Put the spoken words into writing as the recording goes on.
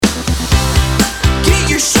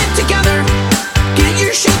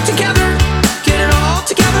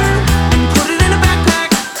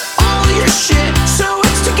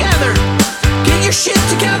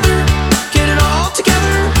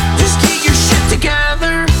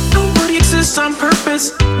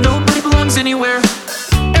this. Nobody belongs anywhere.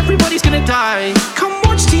 Everybody's gonna die. Come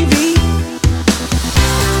watch TV.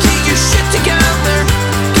 Get your shit together.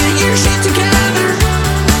 Get your shit together.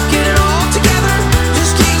 Get it all together.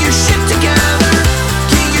 Just get your shit together.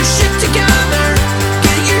 Get your shit together.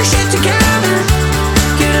 Get your shit together.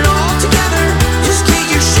 Get it all together. Just get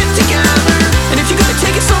your shit together. And if you're gonna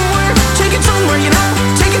take it somewhere, you know.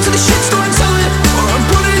 Take it to the shit store and sell it. Or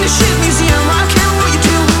put it in a shit museum. I don't care what you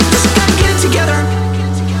do. Just gotta get it together.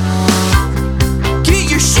 Get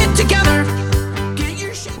your shit together. Get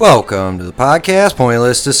your shit. Welcome to the podcast,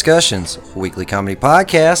 Pointless Discussions, a weekly comedy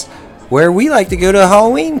podcast where we like to go to a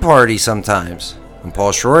Halloween party sometimes. I'm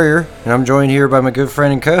Paul Schroyer, and I'm joined here by my good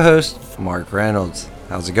friend and co-host, Mark Reynolds.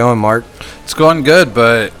 How's it going, Mark? It's going good,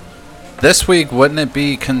 but this week, wouldn't it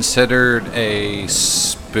be considered a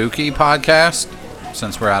spooky podcast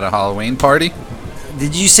since we're at a Halloween party?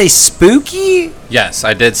 Did you say spooky? Yes,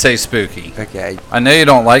 I did say spooky. Okay. I know you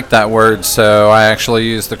don't like that word, so I actually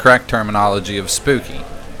used the correct terminology of spooky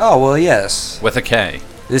Oh, well, yes. with a K.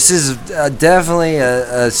 This is definitely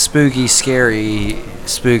a spooky, scary,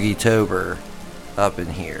 spooky-tober up in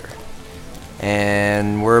here.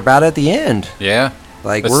 And we're about at the end. Yeah,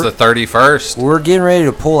 Like, it's the 31st. we're getting ready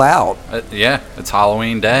to pull out. Yeah, it's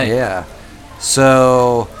Halloween Day. Yeah.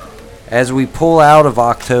 So, as we pull out of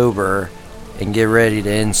October and get ready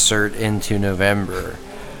to insert into November,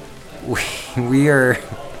 we are...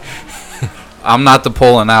 I'm not the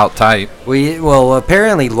pulling out type. Well,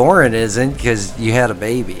 apparently Lauren isn't because you had a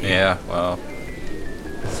baby. Yeah, well,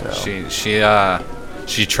 So.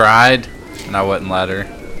 she tried, and I wouldn't let her.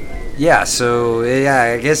 Yeah, so, yeah,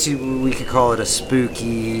 I guess we could call it a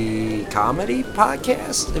spooky comedy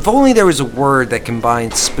podcast. If only there was a word that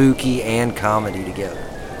combined spooky and comedy together.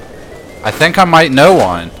 I think I might know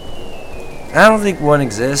one. I don't think one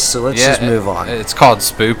exists, so let's just move on. It's called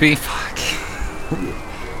Spoopy.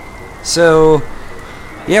 So,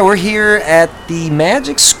 yeah, we're here at the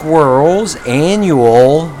Magic Squirrels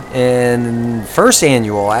annual, and first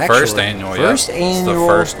annual, actually. First annual, yeah. First annual It's the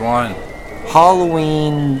first one.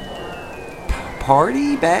 Halloween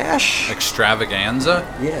party bash? Extravaganza?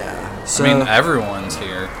 Yeah. So, I mean, everyone's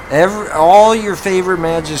here. all your favorite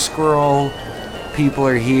Magic Squirrel people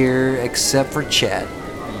are here, except for Chet.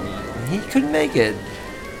 He couldn't make it.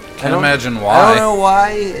 Can't imagine why. I don't know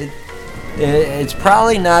why. It's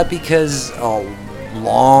probably not because a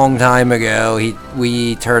long time ago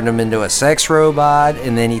we turned him into a sex robot,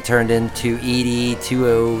 and then he turned into Edie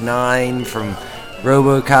 209 from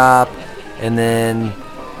RoboCop, and then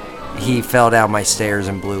he fell down my stairs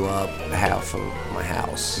and blew up half of my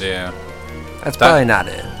house. Yeah. That's probably not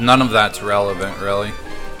it. None of that's relevant, really.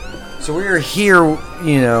 So we are here,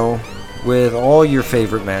 with all your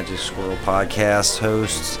favorite Magic Squirrel podcast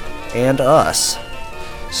hosts and us.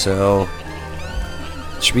 So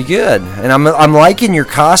it should be good. And I'm liking your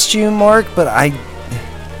costume, Mark, but I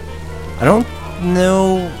don't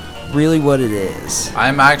know really what it is.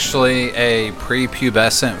 I'm actually a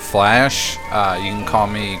prepubescent Flash. You can call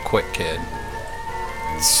me Quick Kid.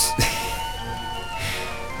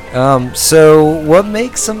 So what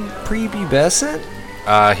makes him prepubescent?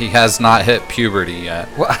 He has not hit puberty yet.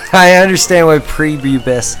 Well, I understand what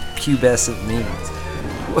pubescent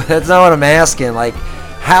means. That's not what I'm asking. Like,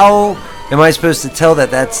 how am I supposed to tell that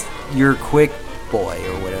that's your quick boy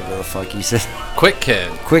or whatever the fuck you said? Quick Kid.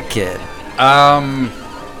 Quick kid.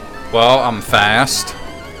 Well, I'm fast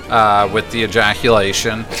with the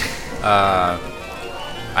ejaculation. I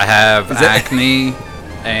have acne,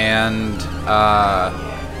 and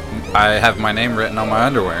I have my name written on my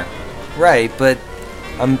underwear. Right, but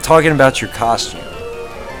I'm talking about your costume.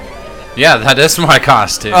 Yeah, that is my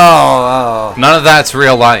costume. Oh. None of that's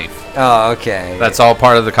real life. Oh, okay. That's all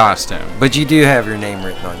part of the costume. But you do have your name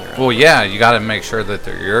written on your own. Well, yeah, you got to make sure that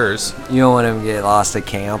they're yours. You don't want to get lost at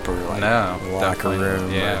camp or like No, the locker definitely,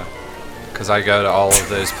 room. yeah, because I go to all of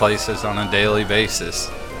those places on a daily basis.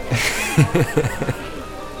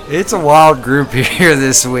 It's a wild group here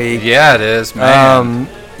this week. Yeah, it is, man.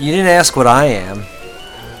 You didn't ask what I am.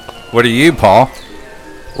 What are you, Paul?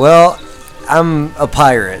 Well, I'm a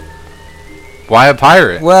pirate. Why a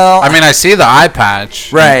pirate? Well, I mean, I see the eye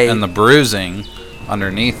patch, right, and the bruising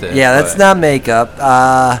underneath it. Yeah, that's not makeup.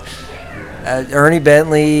 Ernie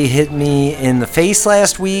Bentley hit me in the face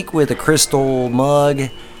last week with a crystal mug,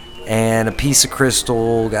 and a piece of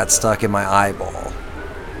crystal got stuck in my eyeball.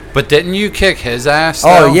 But didn't you kick his ass,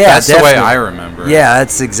 though? Oh, yeah, that's definitely. The way I remember it. Yeah,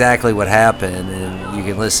 that's exactly what happened, and you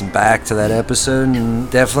can listen back to that episode and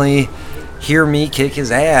definitely hear me kick his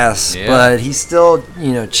ass. Yeah. But he still,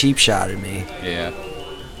 cheap shotted me. Yeah.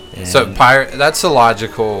 So pirate, that's a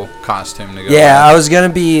logical costume to go Yeah, I with. was gonna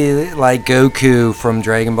be like Goku from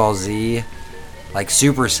Dragon Ball Z, like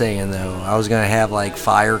Super Saiyan though. I was gonna have like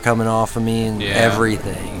fire coming off of me and Yeah.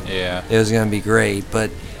 everything. Yeah. It was gonna be great,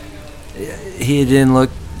 but he didn't look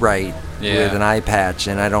right Yeah. with an eye patch,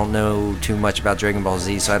 and I don't know too much about Dragon Ball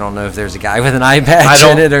Z, so I don't know if there's a guy with an eye patch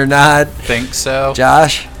don't- in it or not. Think so?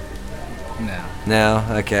 Josh? No. No.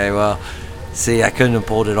 Okay. Well, see, I couldn't have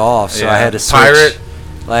pulled it off, so Yeah. I had to switch Pirate.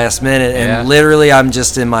 last minute, and Yeah. literally, I'm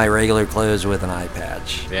just in my regular clothes with an eye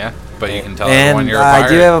patch. Yeah, but you can tell And everyone you're a I pirate.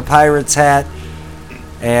 do have a pirate's hat,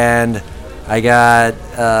 and I got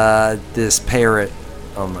this parrot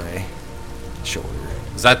on my shoulder.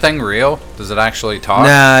 Is that thing real? Does it actually talk?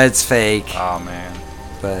 Nah, it's fake, Oh man,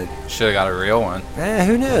 but should have got a real one.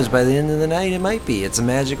 who knows? By the end of the night, it might be. It's a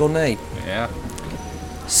magical night. Yeah.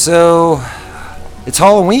 So, it's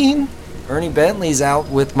Halloween. Ernie Bentley's out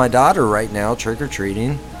with my daughter right now,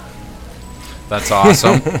 trick-or-treating. That's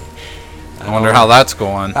awesome. I wonder how that's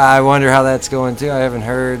going. I wonder how that's going too. I haven't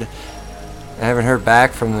heard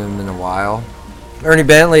back from them in a while. Ernie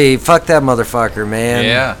Bentley, fuck that motherfucker, man.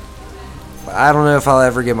 Yeah, I don't know if I'll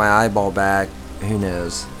ever get my eyeball back. Who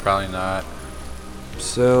knows? probably not.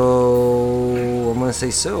 So I'm gonna say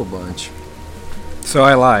so a bunch. So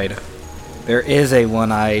I lied. There is a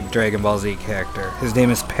one-eyed Dragon Ball Z character. His name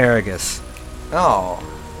is Paragus. Oh,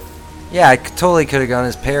 yeah, I totally could have gone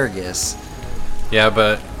as Paragus. Yeah,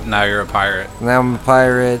 but now you're a pirate. Now I'm a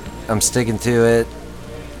pirate. I'm sticking to it.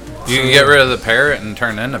 You can get rid of the parrot and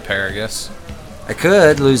turn into Paragus. I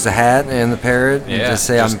could lose the hat and the parrot and Yeah, just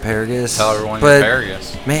say just I'm Paragus. Tell everyone but you're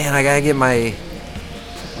Paragus. man, I gotta get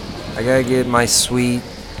my sweet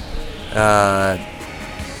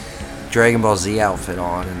Dragon Ball Z outfit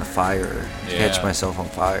on in the fire to catch Yeah. myself on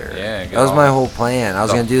fire. Yeah, get that was my all- whole plan. I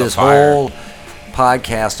was the- gonna do the this fire. whole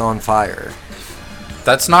podcast on fire.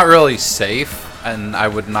 That's not really safe, and I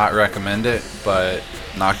would not recommend it. But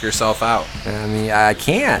knock yourself out. I mean, I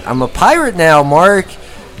can't. I'm a pirate now, Mark.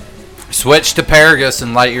 Switch to Paragus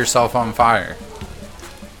and light yourself on fire.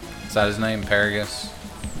 Is that his name, Paragus?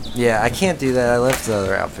 Yeah, I can't do that. I left the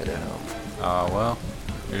other outfit at home. Oh well,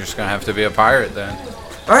 you're just gonna have to be a pirate then.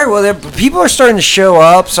 All right, well, people are starting to show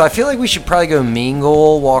up, so I feel like we should probably go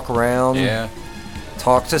mingle, walk around. Yeah.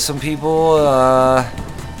 Talk to some people.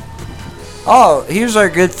 Oh, here's our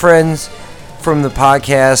good friends from the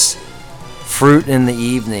podcast Fruit in the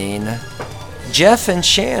Evening, Jeff and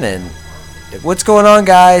Shannon. What's going on,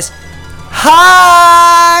 guys?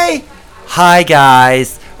 Hi,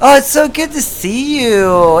 guys. Oh, it's so good to see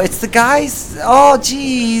you. It's the guys. Oh,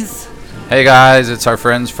 jeez. Hey guys, it's our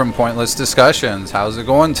friends from Pointless Discussions. How's it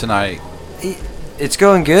going tonight? It's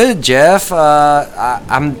going good, Jeff.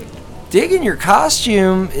 I'm digging your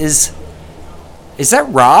costume. Is that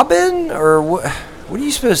Robin or what? What are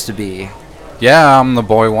you supposed to be? Yeah, I'm the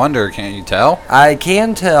boy wonder. Can't you tell? I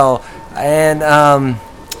can tell, and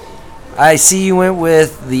I see you went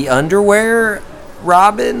with the underwear,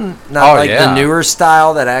 Robin, not Oh, like yeah. the newer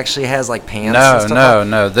style that actually has like pants. and stuff.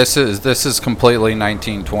 No. This is completely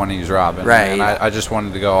 1920s Robin. Right. Man. I just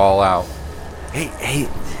wanted to go all out. Hey,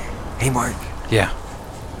 Mark. Yeah.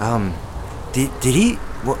 Did he?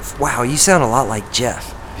 Wow, you sound a lot like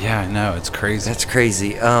Jeff. Yeah, I know. It's crazy. That's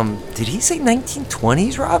crazy. Did he say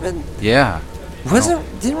 1920s Robin? Yeah.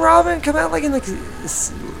 Didn't Robin come out like in like? Did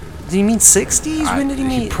he mean 60s? When did he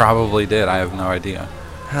mean? He probably did. I have no idea.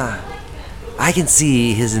 I can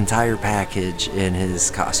see his entire package in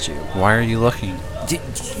his costume. Why are you looking?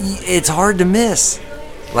 It's hard to miss.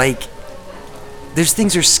 Like, there's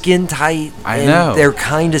things are skin tight. I and know. They're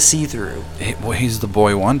kind of see through. Well, he's the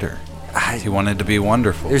boy wonder. He wanted to be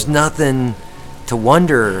wonderful. There's nothing to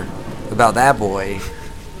wonder about that boy.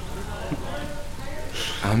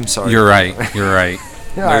 I'm sorry. You're right. You're right.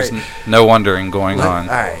 All There's right. no wondering going on.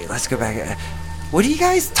 All right, let's go back. What are you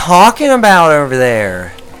guys talking about over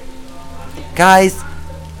there? Guys,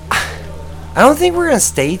 I don't think we're going to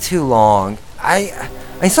stay too long.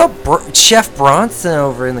 I saw Chef Bronson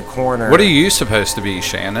over in the corner. What are you supposed to be,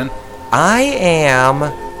 Shannon? I am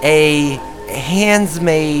a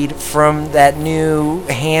handsmaid from that new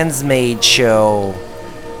Handsmaid show.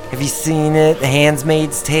 Have you seen it? The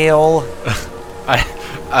Handmaid's Tale?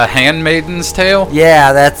 A handmaiden's tale?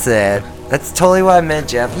 Yeah, that's it. That's totally what I meant,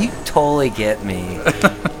 Jeff. You totally get me.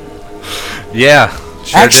 Yeah,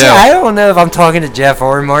 sure Actually, do. I don't know if I'm talking to Jeff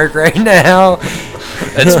or Mark right now.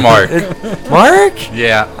 It's Mark. Mark?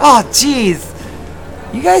 Yeah. Oh, jeez.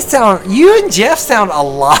 You and Jeff sound a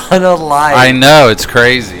lot alike. I know, it's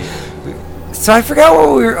crazy. So I forgot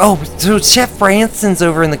what we were. Oh, so Chef Branson's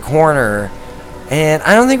over in the corner, and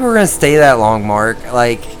I don't think we're gonna stay that long, Mark.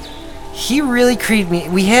 Like, he really creeped me.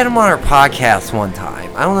 We had him on our podcast one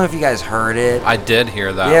time. I don't know if you guys heard it. I did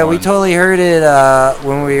hear that. Yeah, one. we totally heard it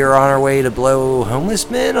when we were on our way to blow homeless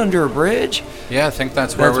men under a bridge. Yeah, I think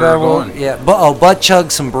that's where we were going. Yeah, butt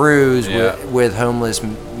chug some brews Yeah. with homeless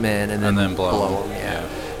men and then blow 'em. Yeah.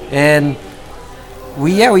 And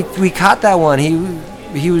we caught that one.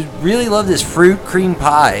 He was really loved his fruit cream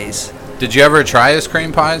pies. Did you ever try his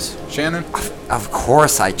cream pies, Shannon? Of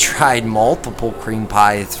course, I tried multiple cream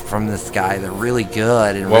pies from this guy. They're really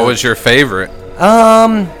good. And What was your favorite?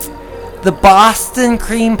 The Boston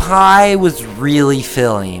cream pie was really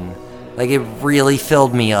filling. Like, it really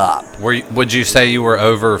filled me up. Would you say you were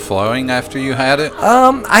overflowing after you had it?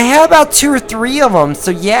 I had about 2 or 3 of them,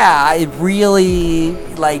 so yeah, it really,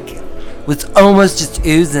 was almost just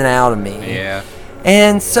oozing out of me. Yeah.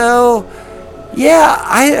 And so, yeah,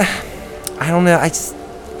 I don't know,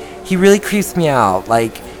 he really creeps me out.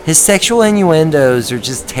 Like, his sexual innuendos are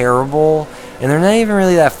just terrible, and they're not even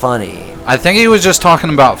really that funny. I think he was just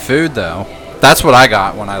talking about food, though. That's what I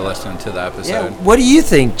got when I listened to the Yeah, episode. what do you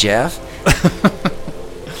think, Jeff?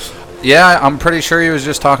 Yeah, I'm pretty sure he was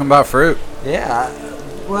just talking about fruit. Yeah,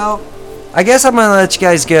 well, I guess I'm gonna let you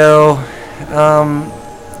guys go.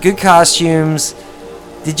 Good costumes.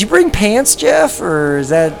 Did you bring pants, Jeff, or is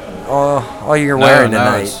that all you're wearing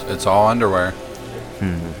tonight? It's all underwear.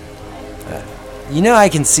 You know I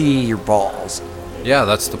can see your balls. Yeah,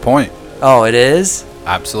 that's the point. Oh, it is?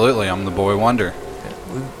 Absolutely, I'm the boy wonder.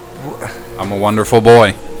 I'm a wonderful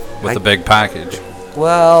boy with a big package.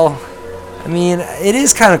 Well, I mean, it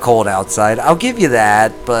is kind of cold outside. I'll give you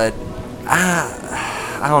that, but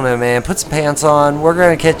I don't know, man. Put some pants on. We're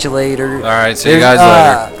going to catch you later. All right, see you guys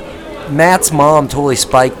later. Matt's mom totally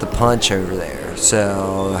spiked the punch over there,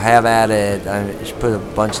 so have at it. I should put a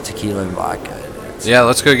bunch of tequila and vodka in it. Yeah,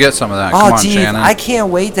 let's go get some of that. Come on, geez, Shannon. I can't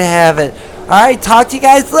wait to have it. All right, talk to you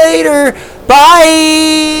guys later.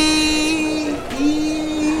 Bye.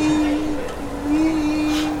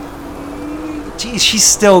 Jeez, she's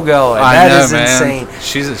still going. I That know, is man. insane.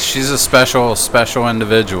 She's a special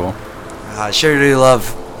individual. I sure do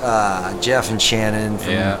love Jeff and Shannon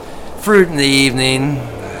from Yeah. Fruit in the Evening.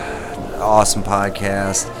 Awesome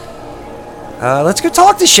podcast. Let's go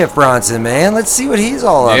talk to Chef Bronson, man. Let's see what he's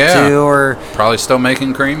all up Yeah. to. Or Probably still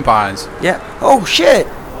making cream pies. yeah. Oh shit,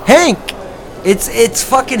 Hank. It's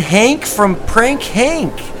fucking Hank from Prank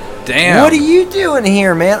Hank. Damn. What are you doing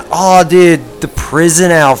here, man? Oh, dude, the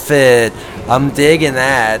prison outfit. I'm digging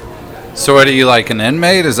that. So what are you, like an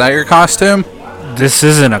inmate? Is that your costume? This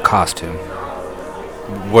isn't a costume.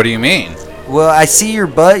 What do you mean? Well, I see your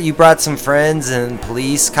butt. You brought some friends in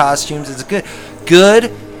police costumes. It's a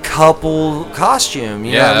good couple costume.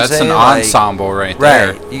 You know what I'm that's saying? an ensemble right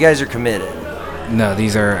there. Right. You guys are committed. No,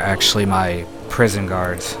 these are actually my prison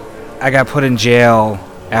guards. I got put in jail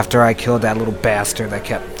after I killed that little bastard that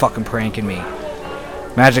kept fucking pranking me.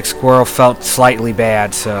 Magic Squirrel felt slightly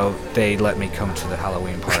bad, so they let me come to the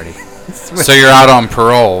Halloween party. So you're out on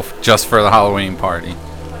parole just for the Halloween party.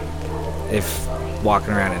 If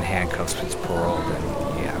walking around in handcuffs is parole, then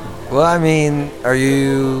yeah. Well, I mean, are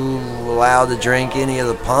you allowed to drink any of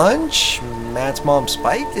the punch? Matt's mom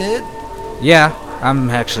spiked it. Yeah, I'm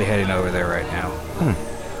actually heading over there right now.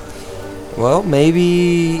 Well,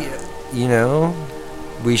 maybe,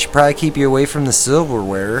 we should probably keep you away from the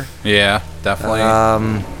silverware. Yeah, definitely.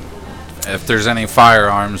 If there's any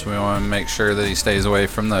firearms, we want to make sure that he stays away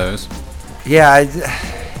from those. Yeah,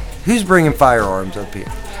 who's bringing firearms up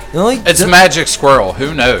here? It's Magic Squirrel.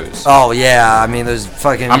 Who knows? Oh, yeah, I mean, those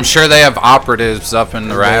fucking... I'm sure they have operatives up in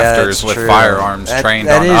the rafters with firearms trained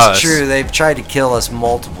on us. That is true. They've tried to kill us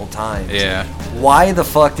multiple times. Yeah. Why the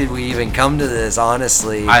fuck did we even come to this,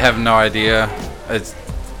 honestly? I have no idea. It's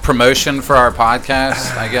promotion for our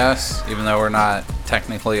podcast, I guess, even though we're not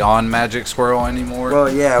technically on Magic Squirrel anymore.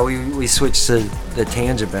 Well, yeah, we switched to the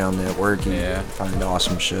Tangent Bound Network. You Yeah. can find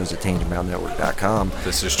awesome shows at tangentboundnetwork.com.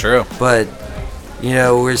 This is true. But,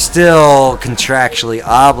 we're still contractually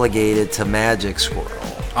obligated to Magic Squirrel.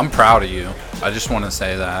 I'm proud of you. I just want to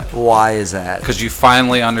say that. Why is that? Because you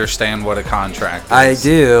finally understand what a contract is. I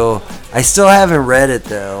do. I still haven't read it,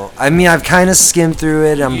 though. I mean, I've kind of skimmed through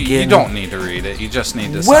it. You don't need to read it. You just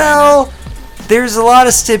need to sign Well, there's a lot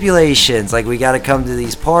of stipulations. Like, we got to come to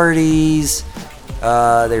these parties.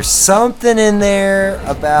 There's something in there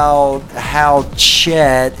about how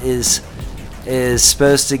Chet is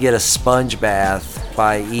supposed to get a sponge bath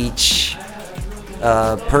by each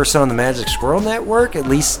person on the Magic Squirrel Network at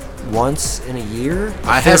least once in a year.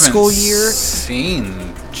 I fiscal haven't year.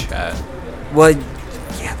 seen Chet. Well,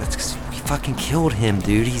 yeah, that's because we fucking killed him,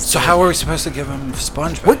 dude. So how are we supposed to give him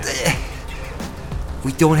sponge bath? What?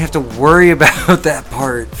 we don't have to worry about that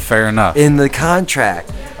part Fair enough. in the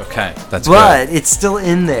contract. Okay, that's But it's still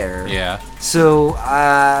in there. good. Yeah, So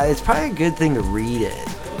it's probably a good thing to read it.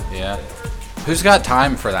 yeah. Who's got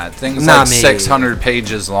time for that? Thing's Not like me. 600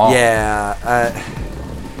 pages long. Yeah.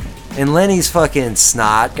 And Lenny's fucking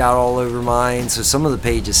snot got all over mine, so some of the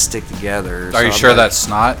pages stick together. Are so you I'm sure like, that's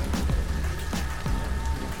not?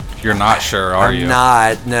 You're not sure, are I'm you?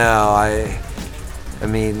 not. No, I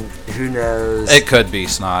mean, who knows? It could be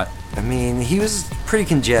snot. I mean, he was pretty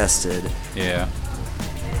congested. Yeah.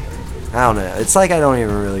 I don't know. It's like I don't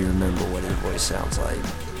even really remember what his voice sounds like.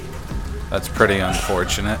 That's pretty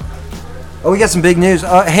unfortunate. Oh, we got some big news.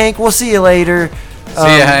 Hank, we'll see you later. See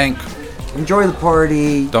ya, Hank. Enjoy the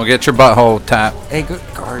party. Don't get your butthole tapped. Hey, good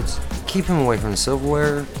guards. Keep him away from the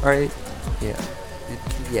silverware, alright? Yeah.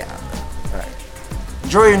 Yeah. Alright.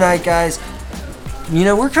 Enjoy your night, guys. You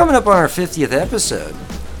know, we're coming up on our 50th episode.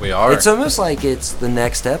 We are. It's almost like it's the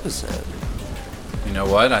next episode. You know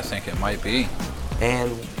what? I think it might be.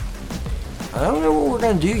 And I don't know what we're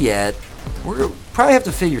going to do yet. We're going to probably have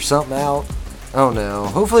to figure something out. I don't know.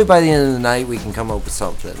 Hopefully by the end of the night we can come up with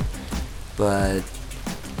something. But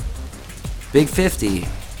big 50.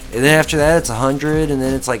 And then after that it's 100, and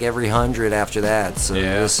then it's like every 100 after that. So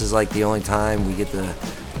Yeah. this is like the only time we get to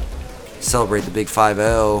celebrate the big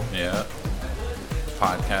 5-0. Yeah.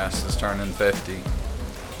 Podcast is turning 50.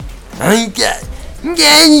 I'm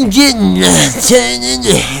getting turned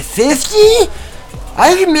into 50?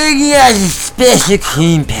 I can make it as a special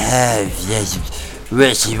cream pie.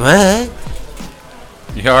 What you want?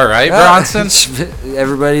 You alright, Bronson?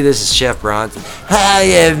 Everybody, this is Chef Bronson. Hi,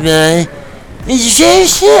 everybody.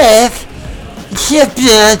 It's Chef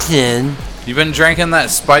Bronson. You been drinking that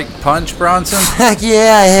spiked punch, Bronson? Fuck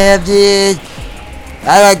yeah, I have, dude.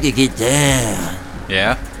 I like to get down.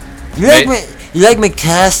 Yeah. You like my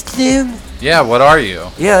costume? Yeah, what are you?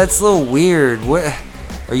 Yeah, that's a little weird. What?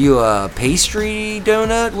 Are you a pastry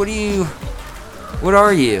donut? What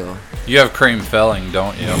are you? You have cream filling,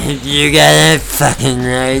 don't you? You got it fucking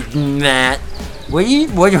right, Matt.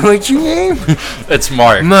 What's your name? It's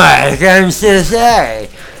Mark. Mark, I'm so sorry.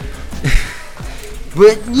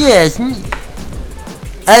 But yes,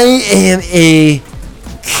 I am a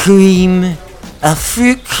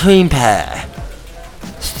fruit cream pie.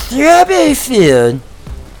 Strawberry filled,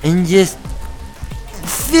 and just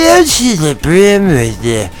filled to the brim with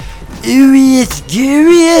the ooeyest,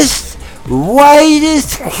 gooeyest,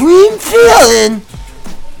 whitest cream filling.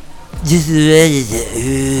 Just ready to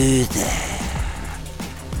ooze.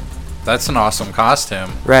 That's an awesome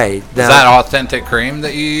costume. Right. Is that authentic cream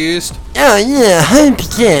that you used? Oh yeah,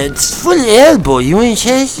 100%. It's fully edible. You want to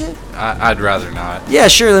taste it? I'd rather not. Yeah,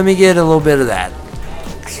 sure. Let me get a little bit of that.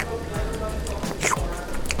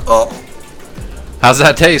 Oh, How's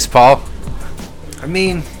that taste, Paul? I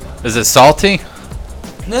mean, Is it salty?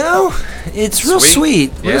 no, it's real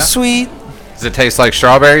sweet. Yeah? Real sweet. Does it taste like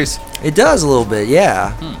strawberries? It does a little bit,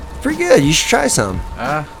 yeah. Pretty good. You should try some.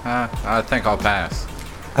 I think I'll pass.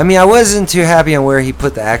 I mean, I wasn't too happy on where he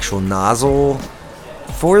put the actual nozzle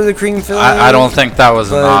for the cream filling. I don't think that was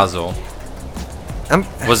a but nozzle. I'm-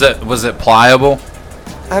 Was it pliable?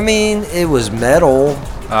 I mean, it was metal,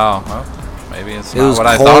 Oh, well, maybe it's It not was what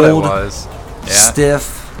I thought it cold, was. Yeah,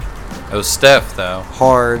 stiff, it was stiff though.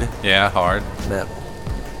 hard Yeah, hard, metal.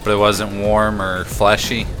 but it wasn't warm or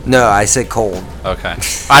fleshy. No, I said cold. Okay,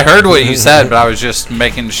 I heard what you said, but I was just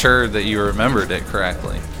making sure that you remembered it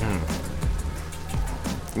correctly.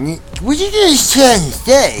 What you guys trying to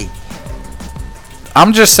say?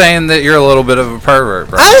 I'm just saying that you're a little bit of a pervert,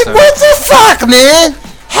 Bronson. What the fuck, man?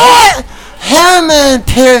 How am I a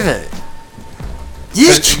pervert?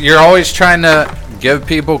 You're always trying to give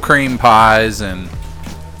people cream pies and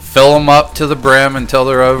fill them up to the brim until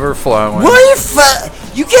they're overflowing. What the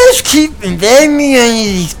fuck? You guys keep inviting me on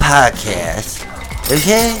these podcasts,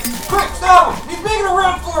 okay? Quick, stop him! He's making a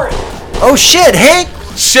run for it! Oh shit, Hank!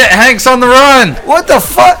 Shit, Hank's on the run! What the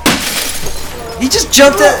fuck? He just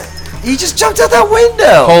jumped out. He just jumped out that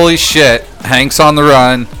window. Holy shit, Hank's on the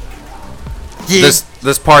run. Dude,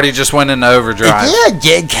 This party just went into overdrive. is there a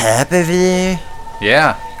dead cop over there?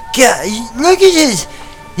 Yeah. God, look at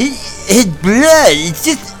his blood. It's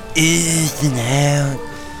just oozing out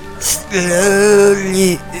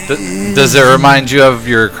slowly. Does it remind you of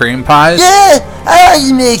your cream pies? Yeah, I like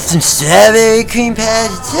to make some strawberry cream pies.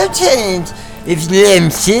 Sometimes, if you let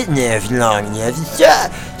them sit in there for long enough,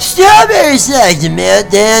 the strawberries like to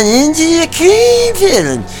melt down into the cream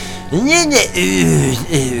filling. And then it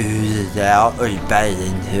oozes out, or you bite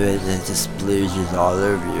into it, and it just splooshes all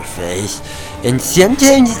over your face. And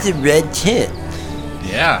sometimes it's a red tint.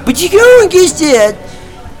 Yeah. But you go and get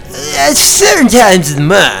at certain times of the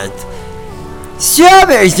month.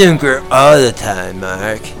 Strawberries don't grow all the time,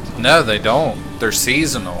 Mark. No, they don't. They're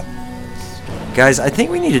seasonal. Guys, I think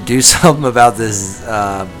we need to do something about this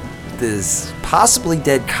this possibly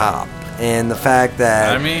dead cop and the fact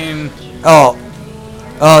that I mean, oh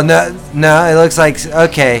no, it looks like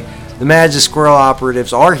okay. The Magic Squirrel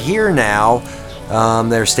operatives are here now.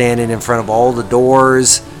 They're standing in front of all the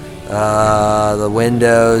doors, the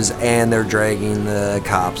windows, and they're dragging the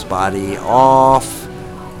cop's body off.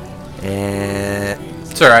 And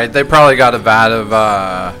it's alright. They probably got a vat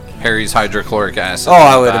of Harry's hydrochloric acid. oh, I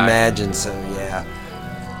in the would back. imagine so.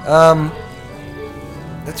 Yeah.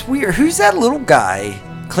 That's weird. Who's that little guy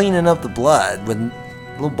cleaning up the blood? With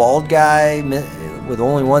little bald guy with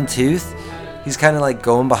only one tooth. He's kind of like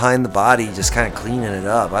going behind the body, just kind of cleaning it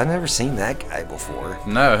up. I've never seen that guy before.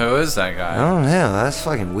 No, who is that guy? I don't know. That's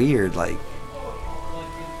fucking weird. Like,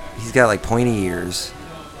 he's got like pointy ears.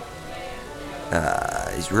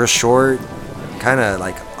 He's real short, kind of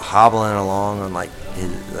like hobbling along on like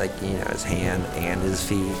his his hand and his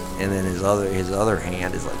feet, and then his other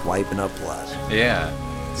hand is like wiping up blood. Yeah.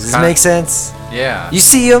 Does this make sense? Yeah. You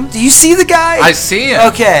see him? Do you see the guy? I see him.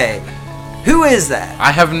 Okay. Who is that?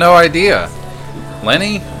 I have no idea.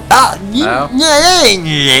 Lenny? No, No? that ain't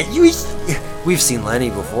Lenny. We've seen Lenny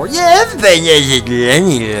before. Yeah, everybody knows what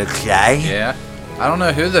Lenny looks like. Yeah. I don't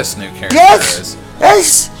know who this new character is.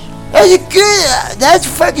 That's a good. That's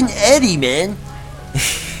fucking Eddie, man.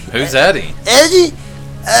 Who's Eddie? Eddie,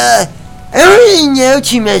 I don't really know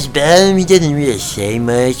too much about him. He doesn't really say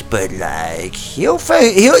much, but like he'll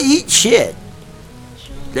eat shit.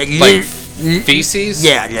 Like lit- feces?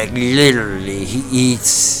 Yeah, like literally, he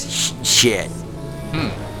eats shit.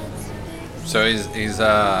 So he's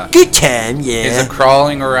Good time, yeah. he's a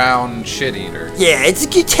crawling around shit eater. Yeah, it's a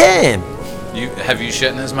good time. Have you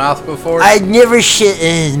shit in his mouth before? I'd never shit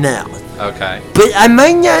in his mouth, Okay. but I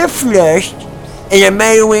might not have flushed, and I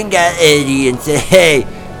might have went and got Eddie and said, "Hey,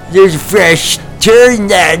 there's a fresh turd in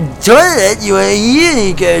that toilet. You want to eat it?" And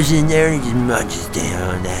he goes in there and he just munches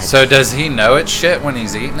down on that. So does he know it's shit when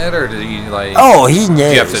he's eating it, or did he like? Oh, he knows. Do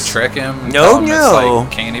you have to trick him? and No, tell him no. It's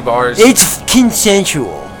like candy bars. It's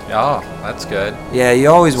consensual. Oh, that's good. Yeah, you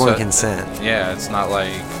always want So- consent. Yeah, it's not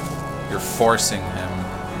like you're forcing him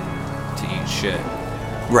to eat shit.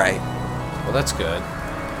 Right. Well, that's good.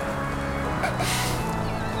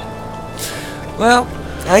 Well,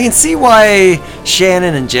 I can see why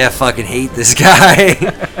Shannon and Jeff fucking hate this guy.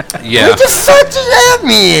 Yeah. What the fuck does that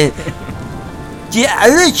mean? Yeah, I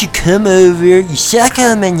let you come over, you suck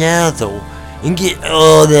on my nozzle, and get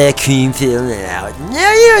all that cream filling out.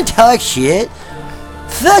 Now you don't talk shit.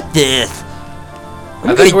 Fuck this.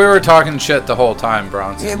 I think we were talking shit the whole time,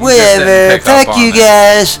 Bronson. Yeah, You just didn't whatever. pick up Fuck on you it.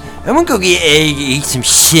 guys. I'm gonna go get Eddie to eat some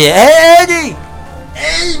shit. Hey, Eddie!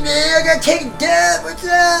 Eddie, man, I gotta take a dump. What's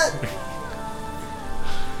up?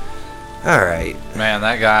 Alright. Man,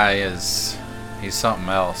 that guy he's something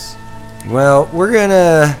else. Well, we're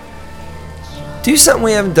gonna do something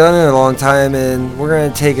we haven't done in a long time, and we're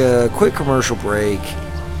gonna take a quick commercial break.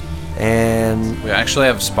 And We actually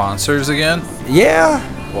have sponsors again? yeah,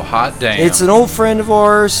 Well, hot damn. it's an old friend of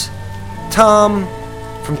ours, Tom,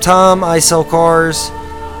 from Tom I Sell Cars.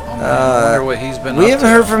 Oh, man, I wonder what he's been We up haven't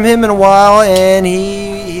to. heard from him in a while, and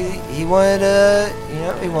he wanted to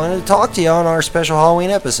he wanted to talk to you on our special Halloween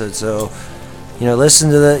episode. So, listen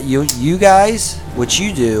to you guys. What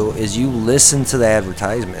you do is you listen to the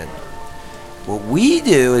advertisement. What we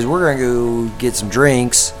do is we're gonna go get some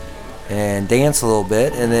drinks and dance a little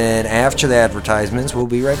bit, and then after the advertisements, we'll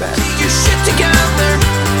be right back. Get your shit together.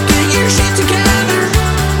 Get your shit together.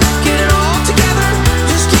 Get it all together.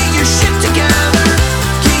 Just get your shit together.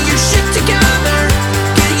 Get your shit together.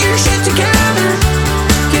 Get your shit together.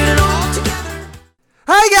 Get it all together.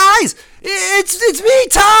 Hi guys, it's me,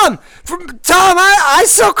 Tom from Tom I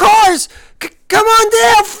Sell Cars. Come on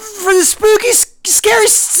down for the spooky, scary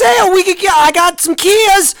sale. I got some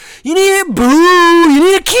Kias. You need it? Boo! You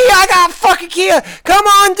need a Kia? I got a fucking Kia. Come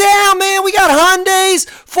on down, man. We got Hyundais,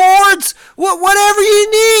 Fords, whatever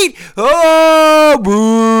you need. Oh,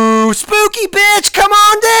 boo! Spooky bitch, come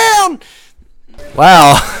on down.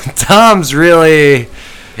 Wow, Tom's really.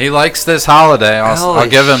 He likes this holiday. I'll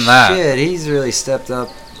give him that. Shit, he's really stepped up,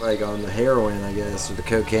 like on the heroin, I guess, or the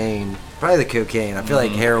cocaine. Probably the cocaine. I feel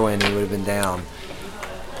like heroin, he would have been down.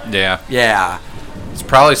 Yeah. Yeah, He's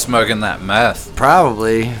probably smoking that meth.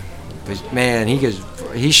 probably. But man,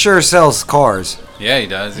 he sure sells cars. Yeah, he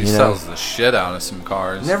does. He You know. sells the shit out of some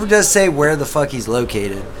cars. Never does say where the fuck he's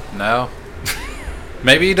located. No.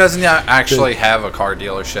 Maybe he doesn't actually have a car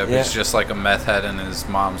dealership. Yeah. He's just like a meth head in his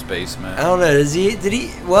mom's basement. I don't know. Did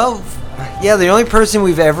he? Well, yeah. The only person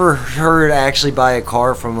we've ever heard actually buy a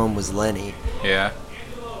car from him was Lenny. Yeah.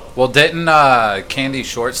 Well, didn't Candy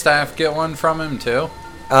Shortstaff get one from him too?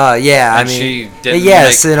 Yeah. And I mean, she didn't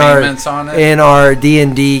yes, make in payments on it? in our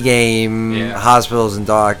D&D game, Yeah. hospitals and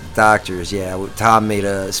doctors. Yeah, Tom made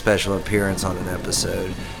a special appearance on an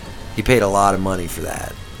episode. He paid a lot of money for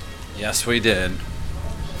that. Yes, we did.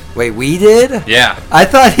 Wait, we did? Yeah. I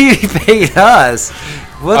thought he paid us.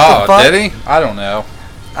 What the fuck? Did he? I don't know.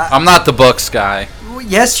 I'm not the books guy.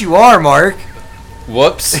 Yes, you are, Mark.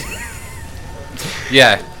 Whoops.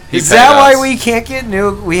 Yeah. He Is paid that why us. we can't get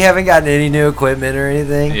new? We haven't gotten any new equipment or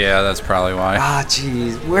anything. Yeah, that's probably why. Ah,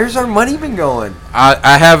 jeez. Where's our money been going?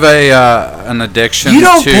 I have an addiction You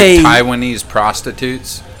don't to pay- Taiwanese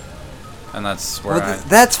prostitutes, and that's where Well,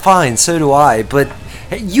 that's fine. So do I. But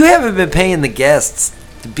hey, you haven't been paying the guests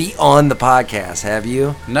to be on the podcast, have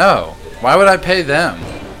you? No. Why would I pay them?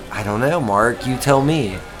 I don't know, Mark. You tell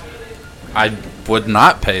me. I would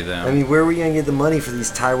not pay them. I mean, where are we gonna get the money for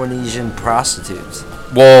these Taiwanese prostitutes?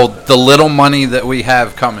 Well, the little money that we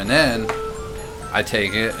have coming in, I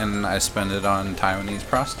take it and I spend it on Taiwanese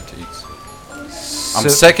prostitutes. I'm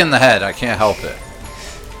sick in the head. I can't help it.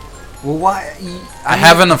 Well, why? I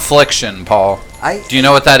have an affliction, Paul. I Do you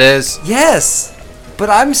know what that is? Yes, but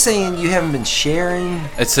I'm saying you haven't been sharing.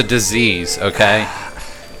 It's a disease, okay?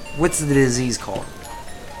 What's the disease called?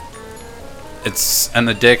 It's an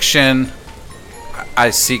addiction.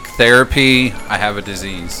 I seek therapy. I have a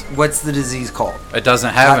disease. What's the disease called? It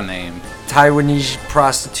doesn't have a name. Taiwanese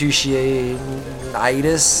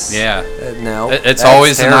prostitutionitis? Yeah. No. It's that's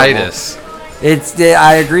always an terrible. itis.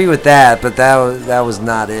 I agree with that, but that was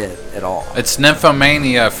not it at all. It's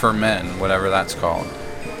nymphomania for men, whatever that's called.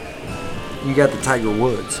 You got the Tiger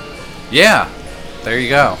Woods. Yeah. There you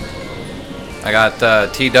go. I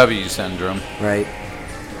got TW syndrome. Right.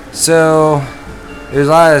 So, there's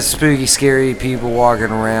a lot of spooky, scary people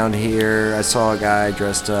walking around here. I saw a guy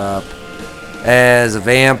dressed up as a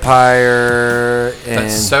vampire. And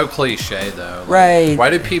That's so cliche, though. Right. Why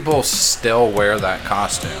do people still wear that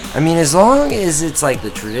costume? I mean, as long as it's like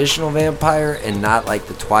the traditional vampire and not like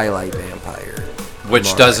the Twilight vampire.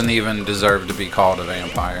 Which I'm doesn't alright. even deserve to be called a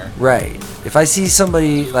vampire. Right. If I see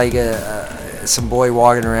somebody like some boy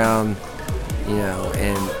walking around, you know,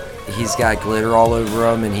 and he's got glitter all over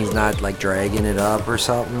him and he's not like dragging it up or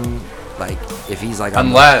something, like if he's like,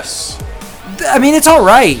 Unless. I mean, it's all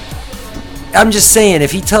right. I'm just saying,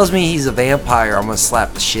 if he tells me he's a vampire, I'm gonna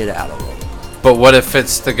slap the shit out of him. But what if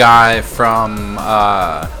it's the guy from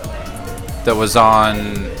that was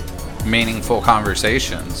on Meaningful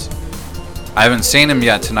Conversations? I haven't seen him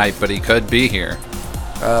yet tonight, but he could be here.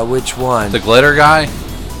 Which one? The glitter guy?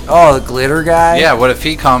 Oh, the glitter guy? Yeah, what if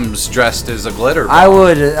he comes dressed as a glitter I bomb?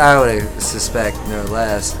 would suspect no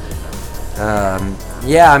less.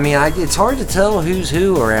 Yeah, I mean, it's hard to tell who's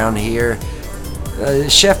who around here.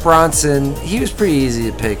 Chef Bronson, he was pretty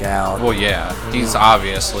easy to pick out. Well, yeah, he's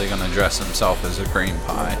obviously going to dress himself as a cream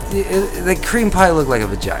pie. The cream pie looked like a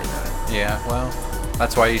vagina. Yeah, well,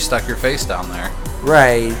 that's why you stuck your face down there.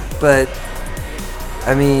 Right, but,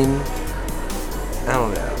 I mean, I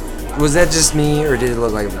don't know. Was that just me, or did it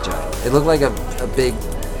look like a vagina? It looked like a big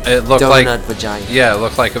It looked donut like vagina. Yeah, it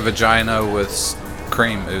looked like a vagina with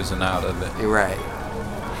cream oozing out of it. You're right.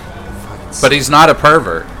 But he's not a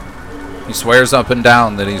pervert. He swears up and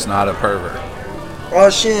down that he's not a pervert. Oh,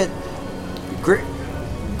 shit.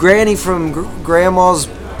 Granny from Grandma's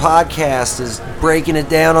podcast is breaking it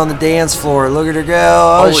down on the dance floor. Look at her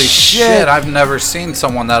go. Oh, Holy shit, I've never seen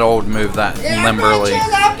someone that old move that limberly.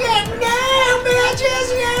 I'm getting down,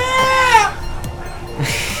 bitches, yeah!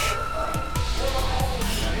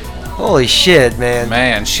 Holy shit, man.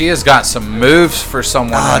 Man, she has got some moves for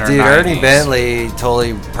someone in Oh, her dude, 90s. Ernie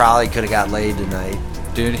Bentley probably could have got laid tonight.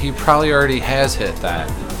 Dude, he probably already has hit that.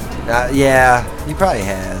 Yeah, he probably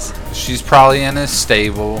has. She's probably in his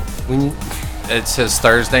stable. When you, It's his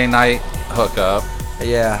Thursday night hookup.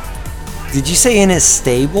 yeah. Did you say in his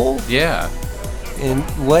stable? Yeah. And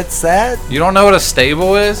what's that? You don't know what a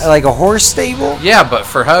stable is? Like a horse stable? Yeah, but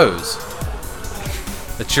for hoes.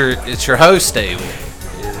 It's your hose stable.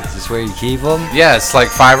 Is this where you keep them? Yeah, it's like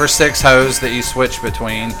 5 or 6 hoes that you switch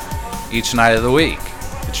between each night of the week.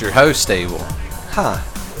 It's your hose stable. Huh.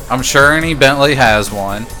 I'm sure Ernie Bentley has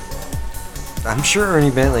one. I'm sure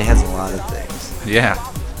Ernie Bentley has a lot of things. Yeah.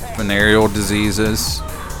 Venereal diseases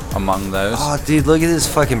among those. Oh, dude, look at this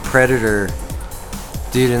fucking Predator.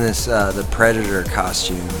 Dude in this, the Predator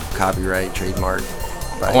costume. Copyright, trademark.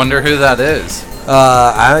 I wonder who that is.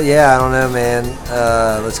 I don't know, man.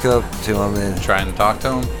 Let's go up to him then. Trying to talk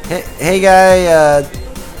to him. Hey, guy.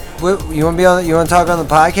 You want to be on? You want to talk on the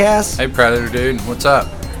podcast? Hey, Predator dude, what's up?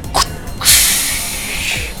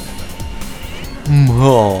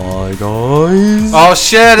 Hi guys. Oh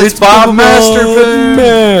shit, it's Bob Masterpoon.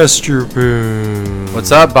 Masterpoon.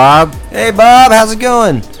 What's up, Bob? Hey, Bob. How's it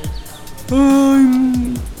going?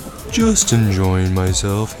 I'm just enjoying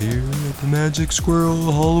myself here at the Magic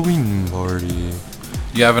Squirrel Halloween party.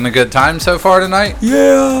 You having a good time so far tonight?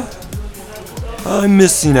 Yeah, I'm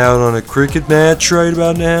missing out on a cricket match right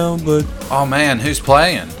about now, but Oh man, who's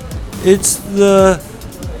playing? it's the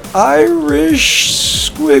Irish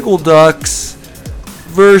Squiggle Ducks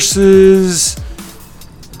versus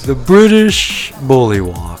the British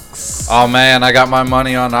Bullywugs. Oh man, I got my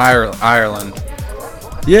money on Ireland.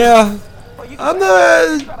 Yeah, I've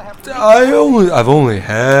only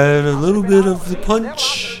had a little bit of the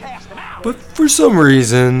punch, but for some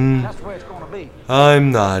reason,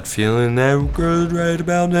 I'm not feeling that good right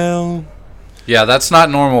about now. Yeah, that's not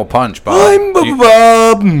normal punch, Bob. I'm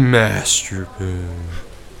Bob Masterpoon.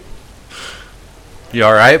 You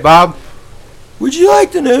alright, Bob? Would you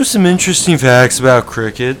like to know some interesting facts about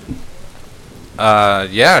cricket?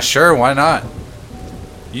 Yeah, sure, why not?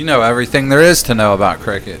 You know everything there is to know about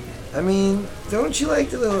cricket. I mean, don't you like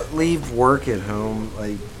to leave work at home?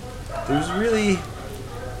 Like, there's really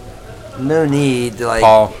no need to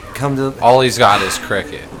Paul, come to. all he's got is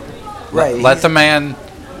cricket. Right. Let the man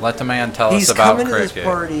tell He's us about coming to cricket. this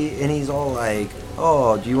party and he's all like,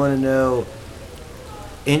 "Oh, do you want to know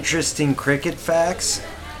interesting cricket facts?"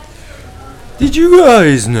 Did you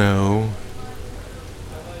guys know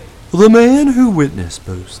the man who witnessed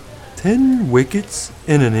both 10 wickets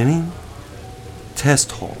in an inning?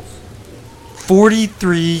 Test halls.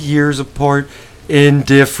 43 years apart in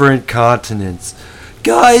different continents.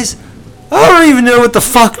 Guys, I don't even know what the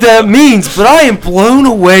fuck that means, but I am blown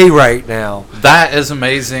away right now. That is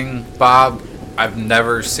amazing, Bob. I've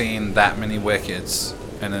never seen that many wickets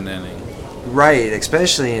in an inning. Right,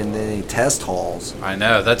 especially in the test halls. I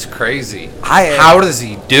know, that's crazy. I- How does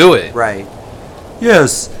he do it? Right.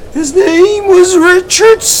 Yes, his name was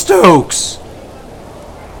Richard Stokes.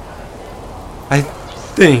 I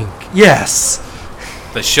think, yes.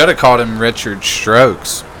 They should have called him Richard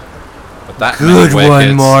Strokes. But that Good many one,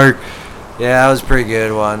 wickets. Mark. Yeah, that was a pretty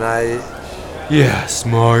good one. Yes,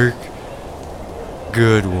 Mark.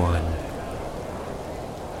 Good one.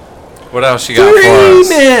 What else you got for Three us?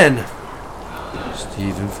 men.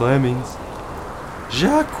 Stephen Flemings,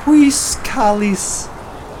 Jacques Callis,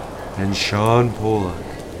 and Sean Pollock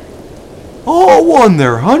all won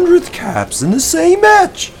their 100th caps in the same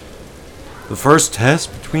match. The first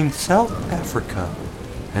test between South Africa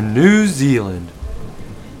and New Zealand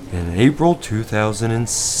in April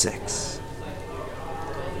 2006.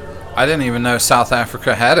 I didn't even know South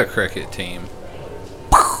Africa had a cricket team.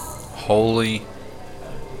 Holy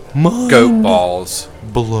goat Mind balls.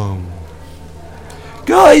 blown.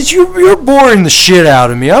 Guys, you're boring the shit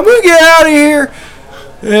out of me. I'm gonna get out of here,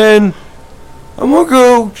 and I'm gonna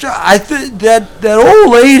go. I think that old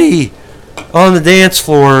lady on the dance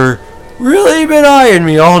floor really been eyeing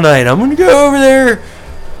me all night. I'm gonna go over there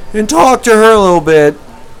and talk to her a little bit.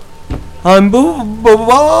 I'm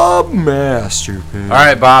Bob Masterpoon. All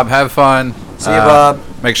right, Bob, have fun. See you, Bob.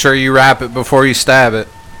 Make sure you wrap it before you stab it.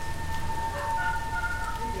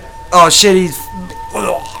 Oh shit,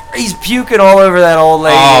 he's puking all over that old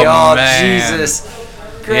lady. Oh, Oh, man. Jesus.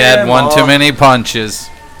 He had one Grandma. too many punches.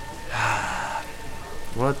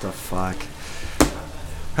 What the fuck?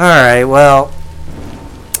 Alright, well,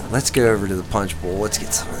 let's go over to the punch bowl. Let's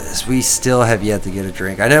get some of this. We still have yet to get a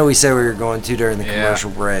drink. I know we said we were going to during the Yeah.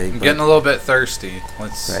 commercial break. I'm but- getting a little bit thirsty.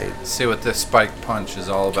 Let's Right. see what this spiked punch is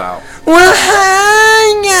all about. Well,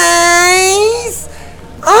 hi, guys.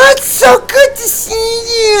 Oh, it's so good to see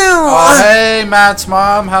you. Oh, hey, Matt's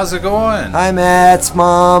mom. How's it going? Hi, Matt's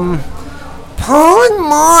mom. Paul and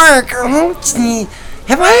Mark, oh, gee,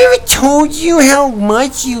 have I ever told you how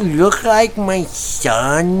much you look like my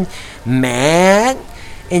son, Matt?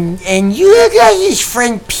 And you look like his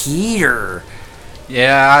friend Peter.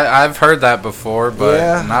 Yeah, I've heard that before, but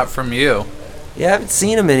Yeah. not from you. Yeah, I haven't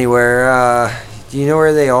seen him anywhere. Do you know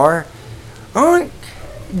where they are? Oh,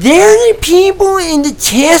 they're the people in the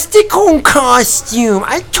testicle costume.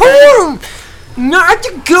 I told them not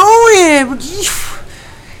to go in, but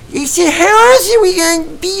they said, how else are we going to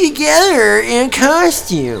be together in a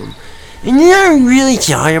costume? And then I really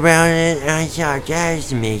thought about it, and I thought, that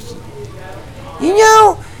was amazing. You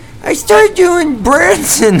know, I started doing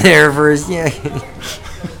breaths in there for a second.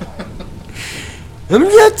 I'm a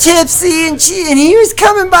little tipsy, and he was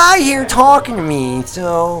coming by here talking to me,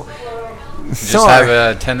 so... Just Sorry.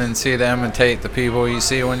 have a tendency to imitate the people you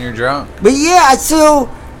see when you're drunk. But yeah, so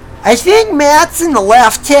I think Matt's in the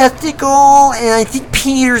left testicle, and I think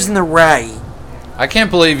Peter's in the right. I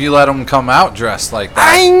can't believe you let him come out dressed like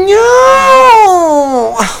that. I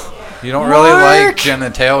know! You don't really like Mark.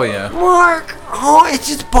 genitalia. Mark, oh, it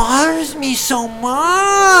just bothers me so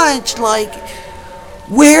much. Like,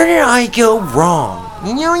 where did I go wrong?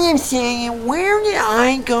 You know what I'm saying? Where did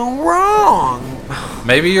I go wrong?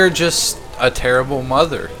 Maybe you're just a terrible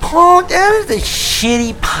mother. Paul, that is a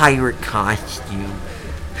shitty pirate costume.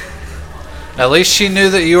 At least she knew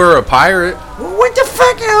that you were a pirate. Well, what the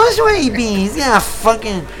fuck else would he be? He's got a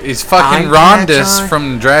fucking... He's fucking eye patch Rondus on.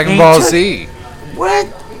 from Dragon He Ball took- Z. What?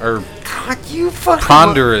 Or God, you fucking...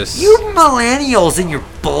 Ponderous. You millennials and your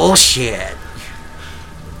bullshit.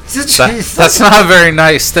 that's not a very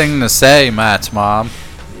nice thing to say, Matt's mom.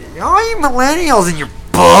 All you millennials and your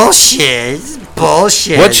bullshit. This is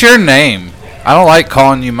bullshit. What's your name? I don't like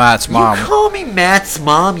calling you Matt's mom. You call me Matt's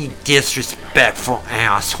mom, you disrespectful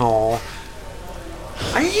asshole.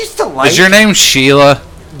 I used to like... Is your name Sheila?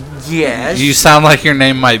 Yes. You sound like your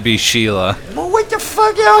name might be Sheila. Well, what the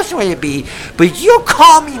fuck else would it be? But you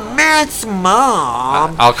call me Matt's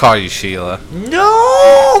mom. I'll call you Sheila.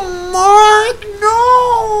 No, Mark,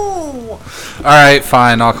 no. Alright,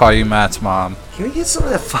 fine. I'll call you Matt's mom. Can we get some of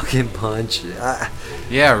that fucking punch?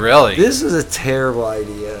 Yeah, really. This is a terrible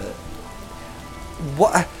idea.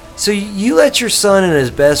 What? So you let your son and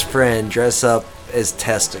his best friend dress up as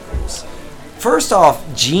testicles. First off,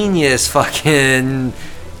 genius fucking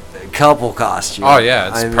couple costume. Oh, yeah.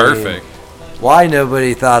 It's I mean, perfect. Why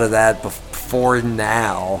nobody thought of that before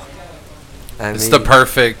now? It's the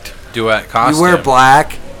perfect duet costume. You wear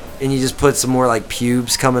black, and you just put some more like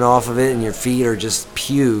pubes coming off of it, and your feet are just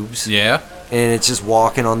pubes. Yeah. And it's just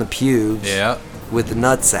walking on the pubes. Yeah. With the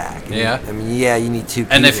nutsack. And Yeah. I mean, yeah, you need two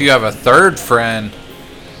people. And if you have a third friend,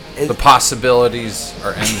 the possibilities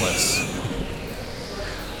are endless.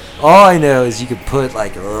 All I know is you could put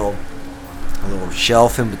like a little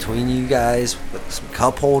shelf in between you guys with some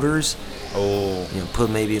cup holders. Oh. You know, put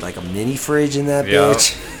maybe like a mini fridge in that Yeah.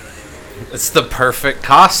 bitch. It's the perfect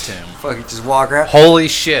costume. Fucking just walk around. Holy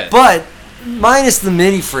shit. But minus the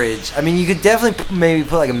mini fridge. I mean, you could definitely maybe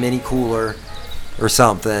put like a mini cooler or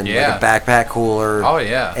something. Yeah. Like a backpack cooler. Oh,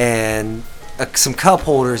 yeah. And some cup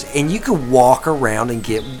holders, and you could walk around and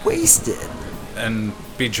get wasted. And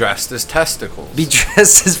be dressed as testicles. Be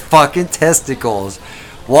dressed as fucking testicles.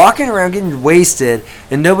 Walking around getting wasted,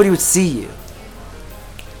 and nobody would see you.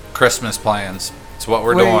 Christmas plans. It's what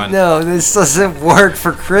we're Wait, doing. no, this doesn't work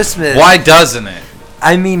for Christmas. Why doesn't it?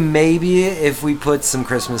 I mean, maybe if we put some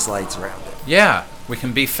Christmas lights around it. Yeah. We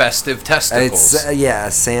can be festive testicles. It's yeah,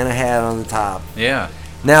 a Santa hat on the top. Yeah.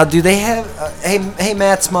 Now, do they have? Hey,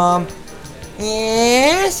 Matt's mom.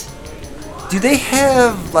 Yes. Do they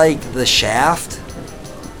have like the shaft?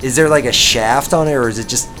 Is there like a shaft on it, or is it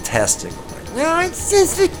just testicles? No, it's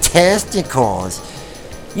just the testicles.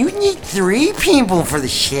 You need 3 people for the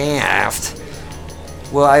shaft.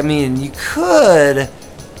 Well, I mean, you could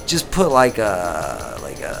just put like a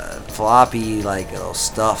floppy, like a little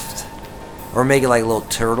stuffed, or make it like a little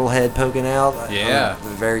turtle head poking out. Yeah. On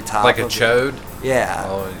the very top. Like a of it. chode? Yeah.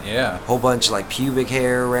 Oh, yeah. Whole bunch of like pubic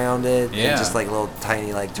hair around it. Yeah. And just like little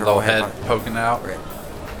tiny like turtle Little head po- poking out. Right.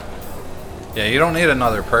 Yeah, you don't need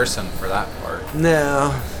another person for that part.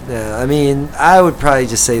 No. I mean, I would probably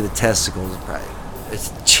just say the testicles is probably it's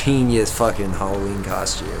a genius fucking Halloween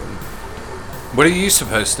costume. What are you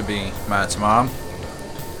supposed to be, Matt's mom?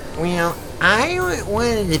 Well, I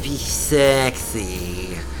wanted to be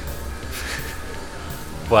sexy.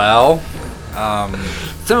 Well,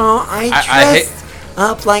 So I I dressed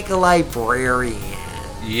up like a librarian.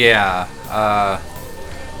 yeah. I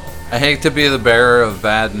hate to be the bearer of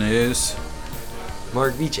bad news,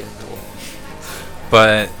 Mark, be gentle.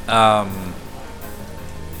 but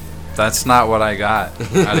that's not what I got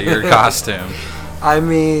out of your costume. I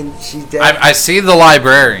mean, she I see the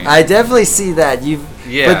librarian. I definitely see that.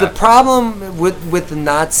 Yeah. But the problem with the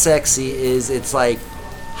not sexy is it's like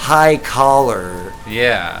high collar.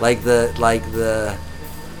 Yeah.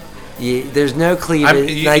 There's no cleavage,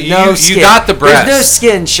 you skin. got the There's no breasts.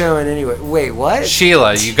 skin showing anyway. Wait, what?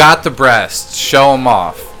 Sheila, you got the breasts. Show them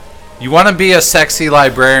off. You want to be a sexy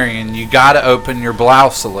librarian, you got to open your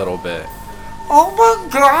blouse a little bit. Oh my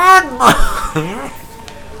god,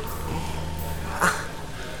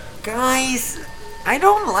 guys, I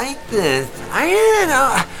don't like this. I didn't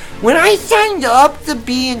know. When I signed up to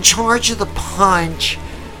be in charge of the punch,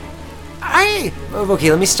 I Why? Okay,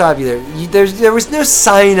 let me stop you there. There was no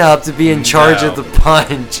sign up to be in charge of the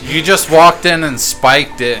punch. You just walked in and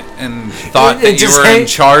spiked it and thought And that you just were in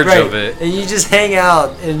charge of it. And you just hang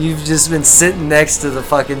out, and you've just been sitting next to the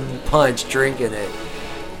fucking punch, drinking it.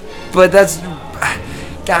 But that's...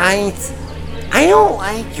 Guys, I don't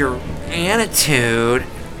like your attitude.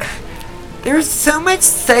 There's so much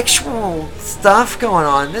sexual stuff going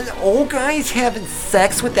on. This old guy's having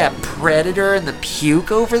sex with that predator and the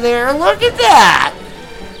puke over there. Look at that.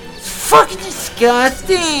 It's fucking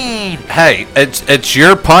disgusting. Hey, it's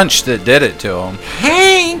your punch that did it to him.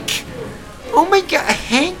 Hank. Oh my god,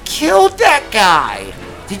 Hank killed that guy.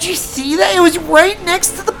 Did you see that? It was right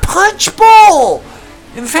next to the punch bowl.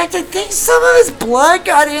 In fact, I think some of his blood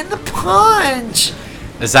got in the punch.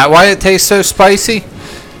 Is that why it tastes so spicy?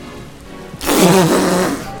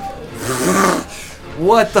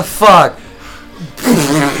 What the fuck?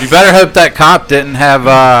 You better hope that cop didn't have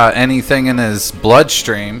anything in his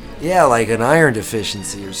bloodstream. Yeah, like an iron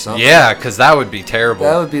deficiency or something. Yeah, because that would be terrible.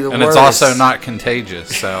 That would be the and worst. it's also not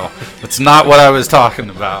contagious, so it's not what I was talking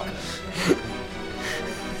about.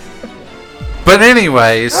 But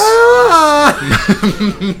anyways,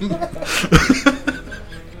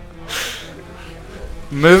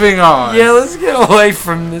 moving on. Yeah, let's get away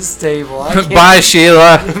from this table. I can't- Bye,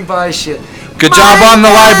 Sheila. Bye, shit. Good job on the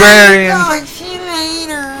librarian. Oh, see you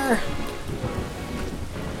later.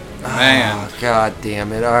 Man, Oh, god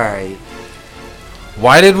damn it. Alright.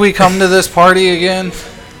 why did we come to this party again?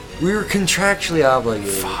 We were contractually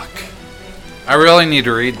obligated. Fuck. I really need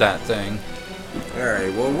to read that thing.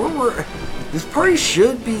 Alright, well, we're this party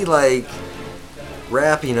should be, like,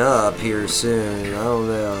 wrapping up here soon. I don't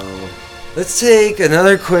know. Let's take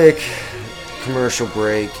another quick commercial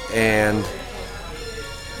break and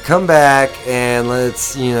come back and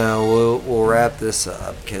let's, we'll wrap this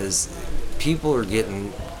up because people are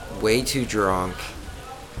getting way too drunk.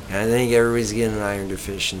 And I think everybody's getting an iron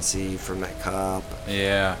deficiency from that cop.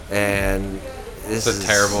 Yeah. And this It's a is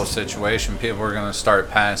terrible situation. People are going to start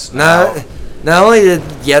passing out. Not only did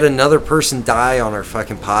yet another person die on our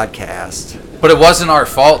fucking podcast. But it wasn't our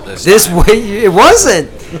fault this time. It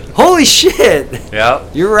wasn't. Holy shit.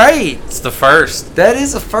 Yep. You're right. It's the first. That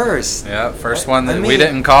is a first. Yeah, first one that I we mean-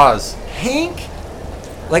 didn't cause. Hank,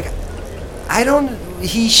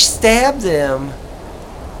 he stabbed him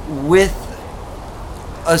with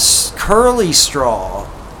a curly straw.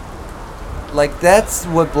 Like, that's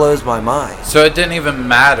what blows my mind. So it didn't even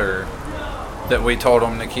matter that we told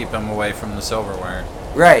him to keep him away from the silverware.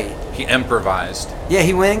 Right. He improvised. Yeah,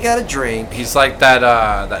 he went and got a drink. He's like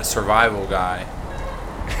that survival guy.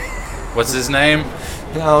 What's his name?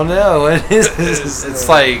 I don't know. What is this? It's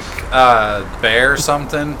like Bear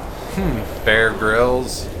something. Bear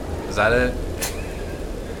Grylls. Is that it?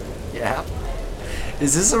 Yeah.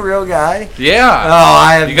 Is this a real guy? Yeah. Oh,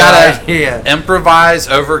 I have You gotta no idea. improvise,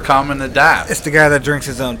 overcome, and adapt. It's the guy that drinks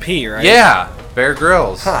his own pee, right? Yeah, Bear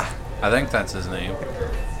Grylls. Huh. I think that's his name.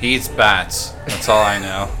 He eats bats. That's all I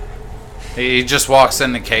know. He just walks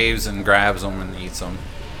into caves and grabs them and eats them.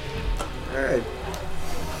 All right.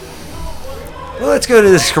 Well, let's go to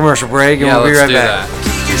this commercial break and Yeah, we'll be let's right do back. that.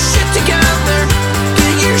 Get your shit together.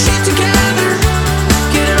 Get your shit together.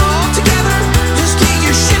 Get it all together. Just get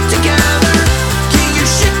your shit together. Get your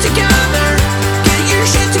shit together. Get your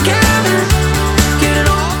shit together. Get it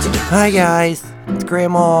all together. Hi guys, it's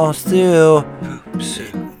Grandma Stu.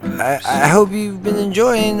 I hope you've been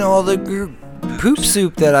enjoying all the poop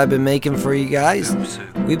soup that I've been making for you guys.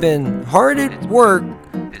 We've been hard at work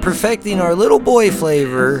perfecting our little boy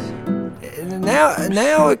flavor. And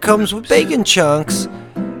now it comes with bacon chunks.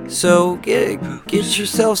 So get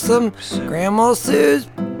yourself some Grandma Stu's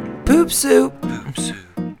poop soup.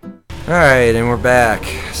 Alright, and we're back.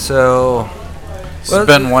 So It's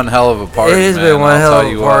been one hell of a party. it has man, been one I'll hell tell of a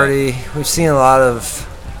you what. party. We've seen a lot of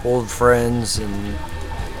old friends, and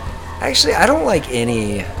actually, I don't like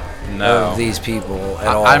any No. of these people at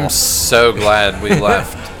all. I'm so glad we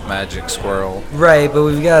left Magic Squirrel. right, but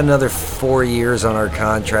we've got another 4 years on our I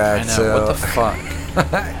contract. know. So What the fuck?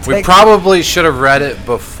 We Tec- probably should have read it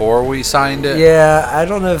before we signed it. Yeah, I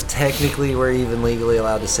don't know if technically we're even legally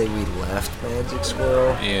allowed to say we left Magic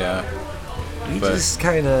Squirrel. Yeah. We But- just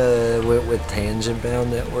kind of went with Tangent Bound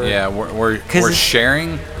Network. Yeah, we're 'Cause it's-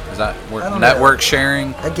 sharing. Is that we're I don't know. network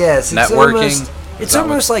sharing? I guess. It's Networking? Almost, Is it's that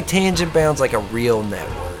almost like Tangent Bound's like a real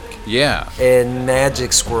network. Yeah. And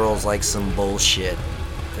Magic Squirrel's like some bullshit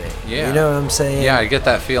thing. Yeah. You know what I'm saying? Yeah, I get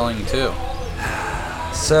that feeling too.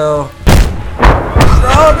 So.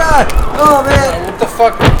 Oh god! Oh man! What the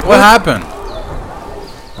fuck? What happened?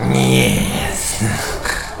 Yes.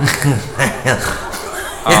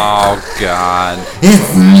 Oh god.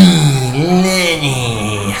 It's me,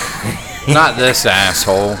 Not this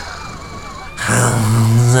asshole.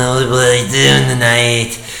 What are you doing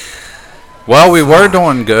tonight? Well, we were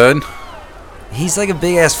doing good. He's like a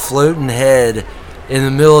big ass floating head in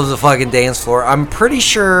the middle of the fucking dance floor. I'm pretty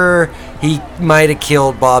sure he might have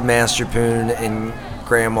killed Bob Masterpoon and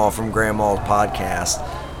Grandma from Grandma's podcast.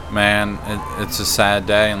 Man, it's a sad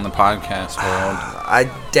day in the podcast world. I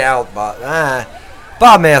doubt Bob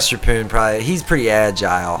Masterpoon probably. He's pretty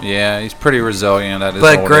agile. Yeah, he's pretty resilient at his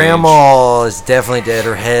But old Grandma is definitely dead.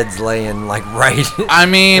 Her head's laying like right. I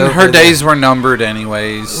mean, over her there. days were numbered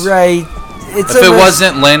anyways. Right. It's If it almost-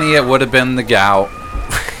 wasn't Lenny, it would have been the gout.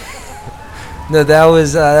 No, that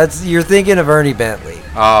was you're thinking of Ernie Bentley.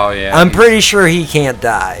 Oh, yeah. I'm pretty sure he can't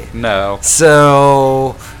die. No.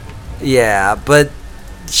 So, yeah, but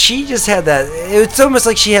she just had that. It's almost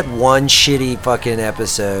like she had one shitty fucking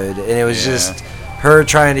episode, and it was Yeah. just her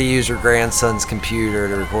trying to use her grandson's computer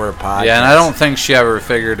to record a podcast. Yeah, and I don't think she ever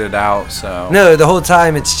figured it out, so. No, the whole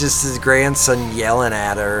time it's just his grandson yelling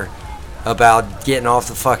at her about getting off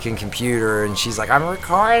the fucking computer, and she's like, "I'm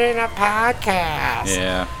recording a podcast."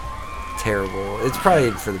 Yeah. Terrible. It's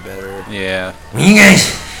probably for the better. Yeah. You guys,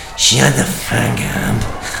 shut the fuck up.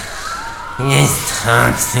 You guys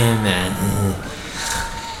talk too much.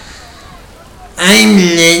 I'm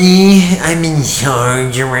Lenny. I'm in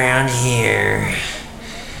charge around here.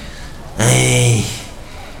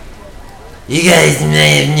 You guys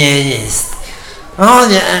may have noticed all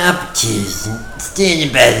the upkeys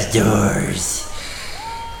standing by the doors.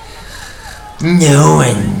 No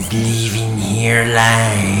one's leaving here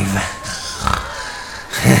alive.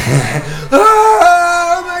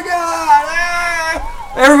 Oh my god!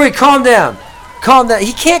 Ah! Everybody calm down. Calm down.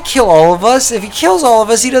 He can't kill all of us. If he kills all of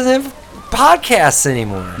us, he doesn't have podcasts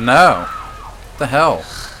anymore. No. What the hell?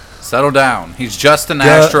 Settle down. He's just an Yeah.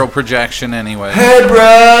 astral projection anyway. Hey,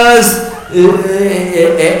 bros!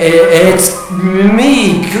 It's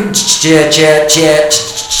me,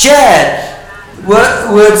 Chad.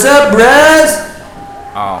 What's up, bros?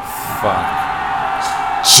 Oh, fuck.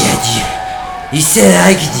 Chad, you said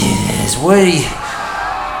I could do this. What are you...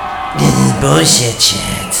 This is bullshit,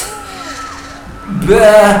 Chad.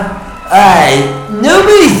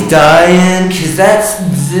 Nobody's dying, cause that's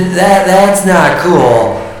not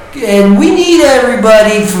cool. And we need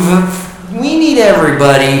everybody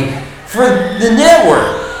for the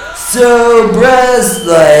network. So, bros,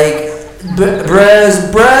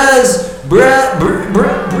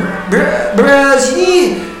 you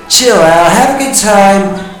need to chill out, have a good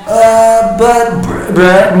time.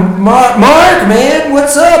 Mark, man,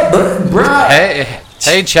 what's up, bro? Hey,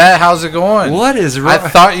 Chat, how's it going? What is I wrong?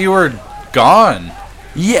 thought you were gone.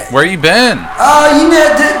 Yeah. Where you been?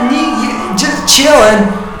 Just chilling,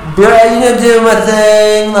 bro. Doing my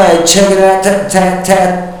thing, like checking out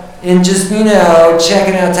and just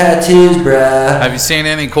checking out tattoos, bruh. Have you seen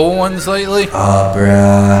any cool ones lately? Oh,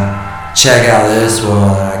 bruh. Check out this one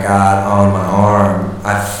I got on my arm.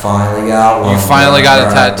 I finally got one. You finally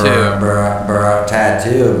got a tattoo.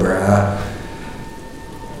 Tattoo, bruh.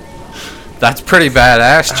 That's pretty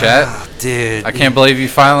badass, Chat. Dude. I can't believe you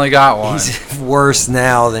finally got one. He's worse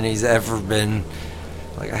now than he's ever been.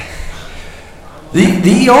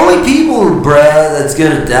 The only people, bruh, that's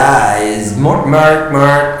gonna die is Mark,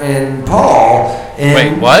 and Paul, and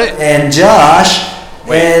Wait, what? And Josh,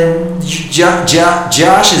 Wait. and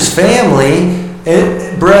Josh's family,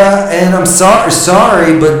 and, bruh. And I'm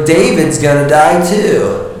sorry, but David's gonna die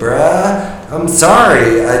too, bruh. I'm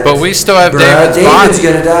sorry. But we still have bruh, David's body.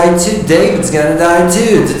 gonna die too. David's gonna die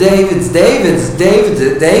too. David's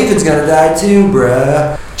gonna die too,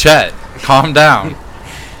 bruh. Chet, calm down.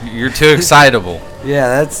 You're too excitable. Yeah,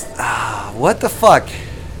 that's what the fuck.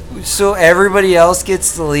 So everybody else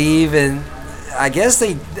gets to leave, and I guess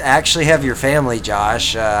they actually have your family,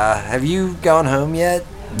 Josh. Have you gone home yet?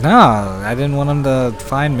 No, I didn't want them to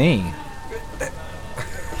find me.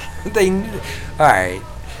 All right,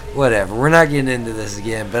 whatever. We're not getting into this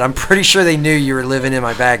again, but I'm pretty sure they knew you were living in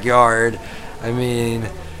my backyard. I mean,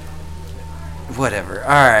 whatever. All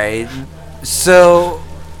right. So,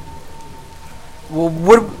 well,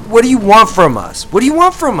 what do you want from us? What do you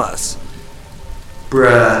want from us?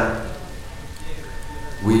 Bruh.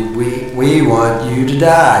 We want you to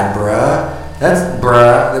die, bruh. That's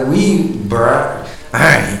bruh. Bruh.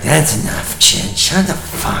 Alright, that's enough, Chad. Shut the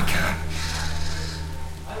fuck up.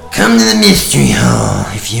 Come to the mystery hall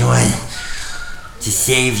if you want to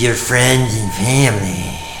save your friends and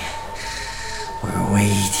family. We're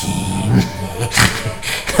waiting.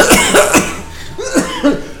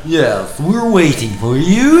 Yes, we're waiting for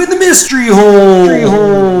you in the mystery hole.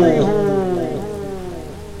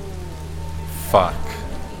 Fuck.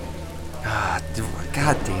 God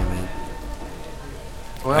damn it.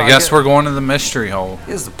 Well, I guess we're going to the mystery hole.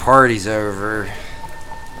 Because the party's over.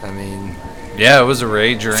 I mean, Yeah, it was a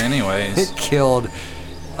rager anyways. it killed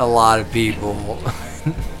a lot of people.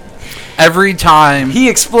 Every time, He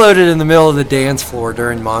exploded in the middle of the dance floor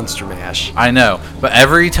during Monster Mash. I know, but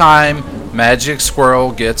every time Magic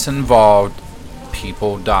Squirrel gets involved,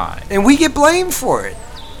 people die. And we get blamed for it.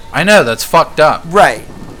 I know, that's fucked up. Right.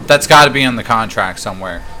 That's got to be in the contract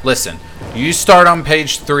somewhere. Listen, you start on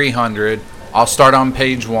page 300, I'll start on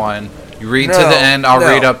page 1. You read to No, the end, I'll no.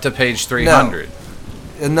 read up to page 300.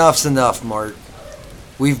 Enough's enough, Mark.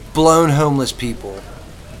 We've blown homeless people.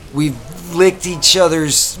 We've licked each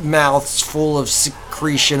other's mouths full of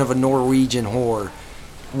secretion of a Norwegian whore.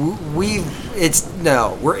 We're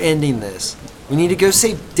ending this. We need to go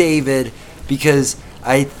save David because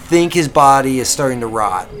I think his body is starting to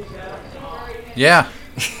rot. Yeah,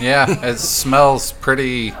 it smells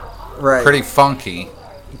pretty Right. funky.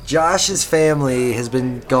 Josh's family has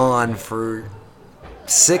been gone for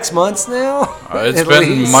 6 months now. It's at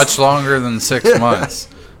been least. much longer than 6 months.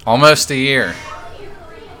 Almost a year.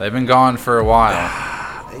 They've been gone for a while.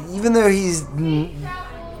 Even though he's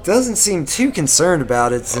doesn't seem too concerned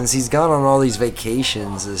about it since he's gone on all these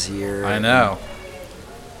vacations this year. I know.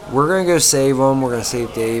 We're gonna go save him. We're gonna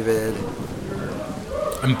save David.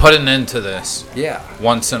 And put an end to this Yeah.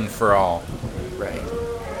 once and for all. Right.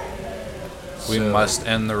 We So- must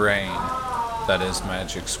end the reign that is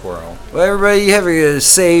Magic Squirrel. Well, everybody, have a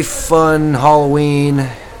safe, fun Halloween.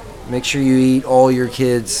 Make sure you eat all your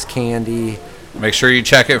kids' candy. Make sure you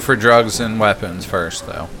check it for drugs and weapons first,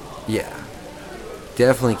 though. Yeah.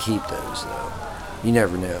 Definitely keep those, though. You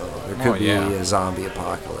never know. There could Oh, be yeah. a zombie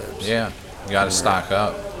apocalypse. Yeah, you gotta stock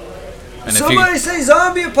up. And Somebody say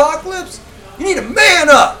zombie apocalypse? You need to man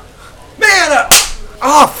up! Man up!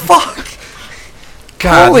 Oh, fuck!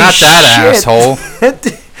 God, Holy not that shit. asshole.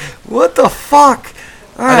 What the fuck?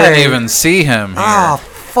 All I didn't right. even see him here. Oh,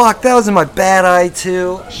 fuck. That was in my bad eye,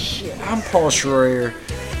 too. Shit. I'm Paul Schroyer.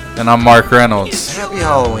 And I'm Mark Reynolds. Happy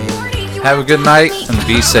Halloween. Have a good night and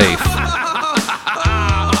be safe.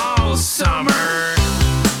 All summer.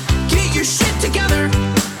 Get your shit together.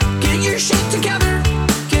 Get your shit together.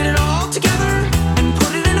 Get it all together and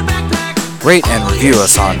put it in a backpack. Rate and review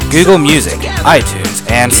us on Google Music, iTunes,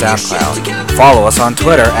 and SoundCloud. Follow us on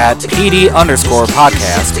Twitter at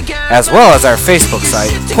PD_podcast, as well as our Facebook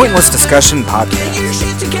site, Pointless Discussion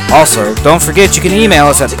Podcast. Also, don't forget you can email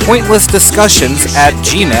us at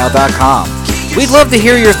pointlessdiscussions@gmail.com. We'd love to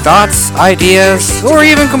hear your thoughts, ideas, or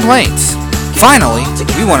even complaints. Finally,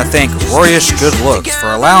 we want to thank Royish Good Looks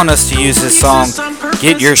for allowing us to use his song,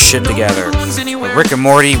 Get Your Shit Together, a Rick and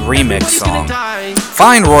Morty remix song.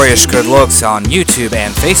 Find Royish Good Looks on YouTube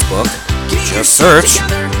and Facebook. Just search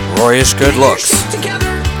Royish Good Looks.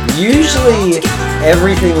 Usually,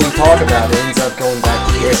 everything we talk about ends up going back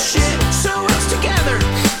to this. So it's together.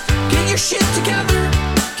 Get your shit together.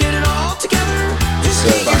 Get it all together. Just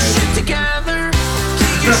get your shit together.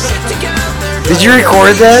 Get your shit together. Did you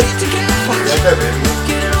record that? Get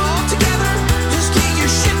it all together. Just get your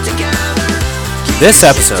shit together. This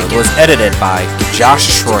episode was edited by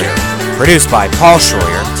Josh Schroyer, produced by Paul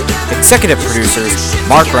Schroyer, executive producers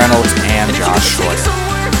Mark Reynolds and Josh Schroyer.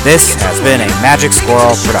 This has been a Magic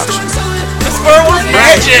Squirrel production.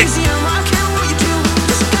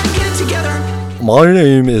 My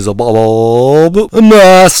name is Bob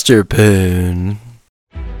Masterpin.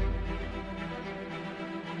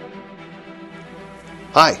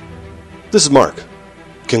 Hi, this is Mark.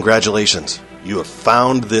 Congratulations, you have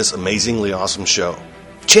found this amazingly awesome show.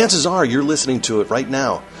 Chances are you're listening to it right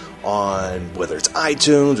now on whether it's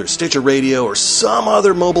iTunes or Stitcher Radio or some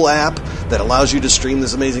other mobile app that allows you to stream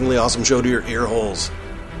this amazingly awesome show to your ear holes.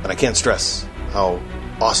 And I can't stress how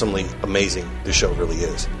awesomely amazing this show really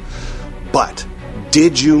is. But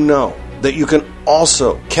did you know that you can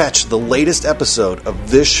also catch the latest episode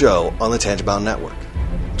of this show on the Tangibound Network?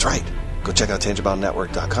 That's right. Go check out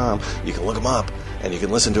tangiboundnetwork.com. You can look them up and you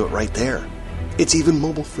can listen to it right there. It's even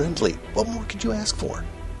mobile friendly. What more could you ask for?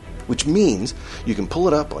 Which means you can pull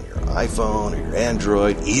it up on your iPhone or your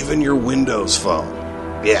Android, even your Windows phone.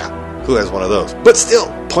 Yeah, who has one of those? But still,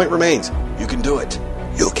 point remains, you can do it.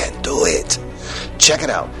 You can do it. Check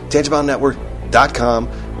it out, tangiboundnetwork.com.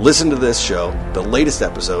 Listen to this show, the latest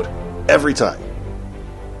episode, every time.